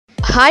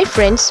Hi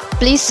friends,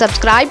 please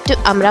subscribe to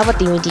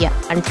Amaravathi Media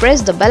and press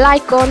the bell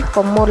icon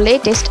for more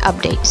latest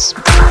updates.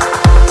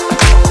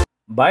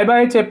 By by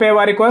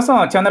చెప్పేవారి కోసం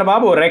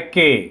Chandrababu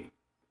recce.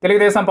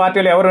 Telugu Desam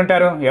పార్టీలు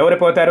ఎవరుంటారు, ఎవరు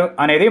పోతారు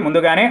అనేది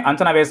ముందుగానే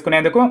అంచనా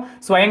వేసుకునేందుకు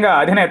స్వయంగా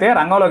అధినేతే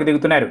రంగంలోకి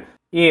దిగుతున్నారు.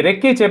 ఈ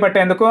రెక్కి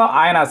చేపట్టేందుకు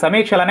ఆయన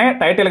సమీక్షలనే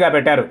టైటిల్గా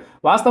పెట్టారు.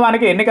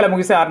 వాస్తవానికి ఎన్నికలు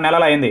ముగిసి 6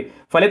 నెలలైంది.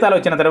 ఫలితాలు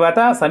వచ్చిన తరువాత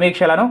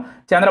సమీక్షలను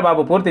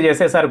చంద్రబాబు పూర్తి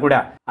చేసేశారు కూడా.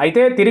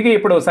 అయితే తిరిగి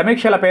ఇప్పుడు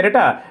సమీక్షల పేరిట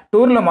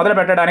టూర్లు మొదలు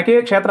పెట్టడానికి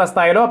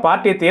క్షేత్రస్థాయిలో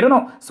పార్టీ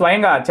తీరును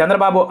స్వయంగా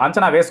చంద్రబాబు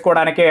అంచనా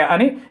వేసుకోవడానికే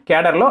అని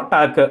కేడర్లో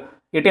టాక్.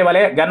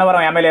 ఇటీవలే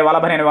గన్నవరం ఎమ్మెల్యే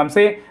వల్లభనేని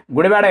వంశీ,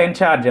 గుడివాడ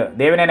ఇన్ఛార్జ్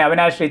దేవినేని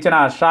అవినాష్ ఇచ్చిన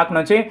షాక్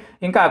నుంచి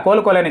ఇంకా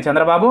కోలుకోలేని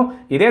చంద్రబాబు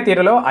ఇదే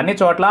తీరులో అన్ని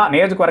చోట్ల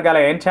నియోజకవర్గాల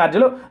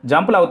ఇన్ఛార్జీలు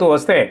జంపులు అవుతూ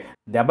వస్తే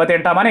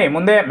దెబ్బతింటామని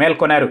ముందే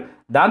మేల్కొన్నారు.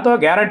 దాంతో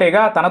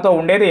గ్యారంటీగా తనతో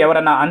ఉండేది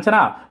ఎవరన్న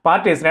అంచనా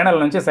పార్టీ శ్రేణుల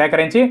నుంచి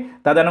సేకరించి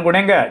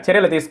తదనుగుణంగా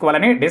చర్యలు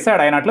తీసుకోవాలని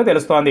డిసైడ్ అయినట్లు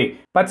తెలుస్తోంది.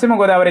 పశ్చిమ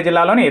గోదావరి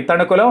జిల్లాలోని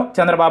తణుకులో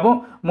చంద్రబాబు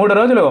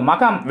 3 రోజులు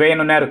మకాం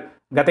వేయనున్నారు.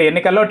 గత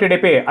ఎన్నికల్లో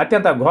టీడీపీ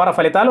అత్యంత ఘోర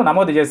ఫలితాలు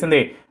నమోదు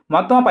చేసింది.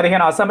 మొత్తం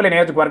 15 అసెంబ్లీ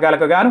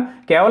నియోజకవర్గాలకు గాను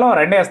కేవలం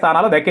 2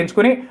 స్థానాలు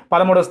దక్కించుకుని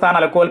 13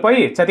 స్థానాలు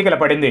కోల్పోయి చతికిల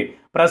పడింది.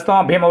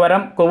 ప్రస్తుతం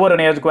భీమవరం, కొవ్వూరు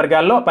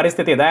నియోజకవర్గాల్లో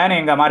పరిస్థితి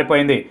దయనీయంగా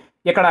మారిపోయింది.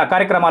 ఇక్కడ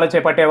కార్యక్రమాలు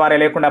చేపట్టే వారే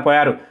లేకుండా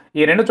పోయారు.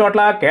 ఈ 2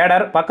 చోట్ల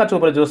కేడర్ పక్క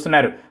చూపులు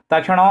చూస్తున్నారు.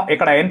 తక్షణం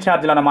ఇక్కడ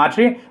ఇన్ఛార్జీలను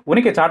మార్చి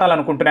ఉనికి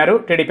చాటాలనుకుంటున్నారు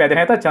టీడీపీ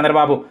అధినేత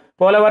చంద్రబాబు.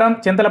 పోలవరం,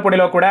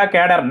 చింతలపూడిలో కూడా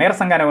కేడర్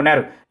నీరసంగానే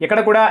ఉన్నారు. ఇక్కడ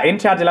కూడా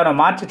ఇన్ఛార్జీలను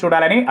మార్చి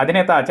చూడాలని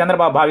అధినేత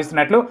చంద్రబాబు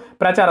భావిస్తున్నట్లు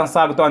ప్రచారం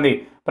సాగుతోంది.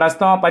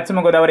 ప్రస్తుతం పశ్చిమ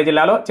గోదావరి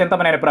జిల్లాలో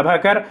చింతమనేని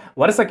ప్రభాకర్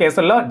వరుస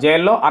కేసుల్లో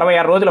జైల్లో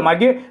 66 రోజులు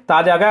మగ్గి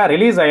తాజాగా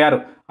రిలీజ్ అయ్యారు.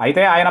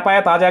 అయితే ఆయనపై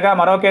తాజాగా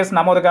మరో కేసు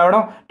నమోదు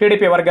కావడం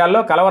టీడీపీ వర్గాల్లో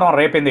కలవరం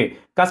రేపింది.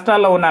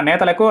 కష్టాల్లో ఉన్న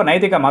నేతలకు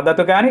నైతిక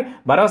మద్దతు కానీ,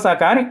 భరోసా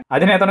కానీ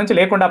అధినేత నుంచి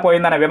లేకుండా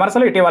పోయిందన్న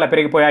విమర్శలు ఇటీవల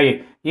పెరిగిపోయాయి.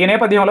 ఈ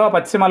నేపథ్యంలో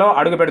పశ్చిమలో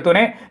అడుగు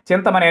పెడుతూనే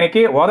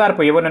చింతమనేనికి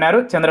ఓదార్పు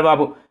ఇవ్వనున్నారు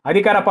చంద్రబాబు.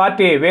 అధికార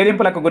పార్టీ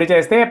వేధింపులకు గురి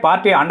చేస్తే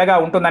పార్టీ అండగా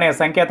ఉంటుందనే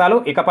సంకేతాలు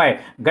ఇకపై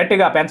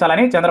గట్టిగా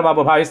పెంచాలని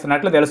చంద్రబాబు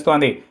భావిస్తున్నట్లు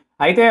తెలుస్తోంది.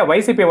 అయితే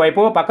వైసీపీ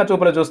వైపు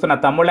పక్కచూపులు చూస్తున్న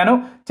తమ్ముళ్లను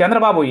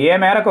చంద్రబాబు ఏ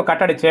మేరకు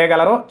కట్టడి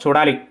చేయగలరో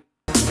చూడాలి.